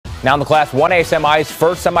Now in the Class 1A semis,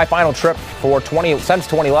 first semifinal trip since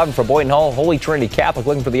 2011 for Boyden-Hull. Holy Trinity Catholic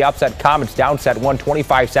looking for the upset. Comets down set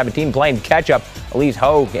 125-17, playing catch-up. Elise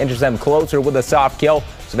Hogue inches them closer with a soft kill.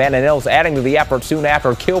 Savannah Nils adding to the effort soon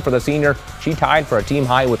after a kill for the senior. She tied for a team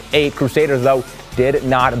high with 8. Crusaders, though, did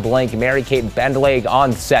not blink. Mary-Kate Bendeleg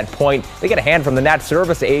on set point. They get a hand from the net.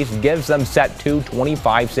 Service ace gives them set 2,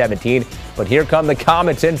 25-17. But here come the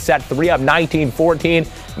Comets in set 3 up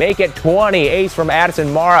 19-14. Make it 20. Ace from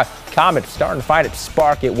Addison Mara. Comets starting to find its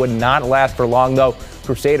spark. It would not last for long, though.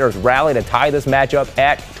 Crusaders rally to tie this matchup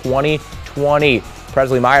at 20-20.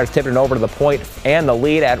 Presley Myers tipped it over to the point and the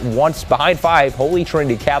lead at once behind 5. Holy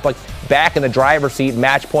Trinity Catholic back in the driver's seat.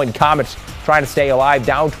 Match point. Comets trying to stay alive,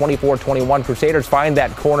 down 24-21. Crusaders find that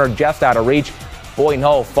corner just out of reach.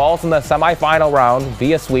 Boyden-Hull falls in the semifinal round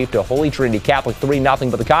via sweep to Holy Trinity Catholic 3-0.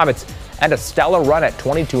 But the Comets end a stellar run at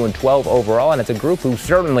 22-12 overall, and it's a group who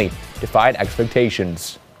certainly defied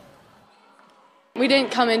expectations. We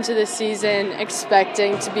didn't come into this season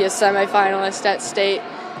expecting to be a semifinalist at state.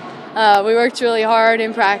 We worked really hard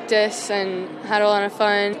in practice and had a lot of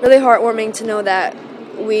fun. Really heartwarming to know that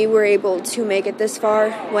we were able to make it this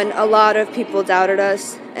far when a lot of people doubted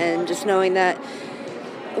us, and just knowing that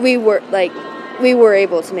we were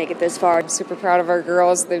able to make it this far. I'm super proud of our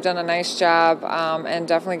girls. They've done a nice job, and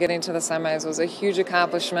definitely getting to the semis was a huge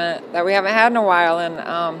accomplishment that we haven't had in a while, and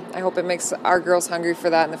I hope it makes our girls hungry for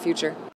that in the future.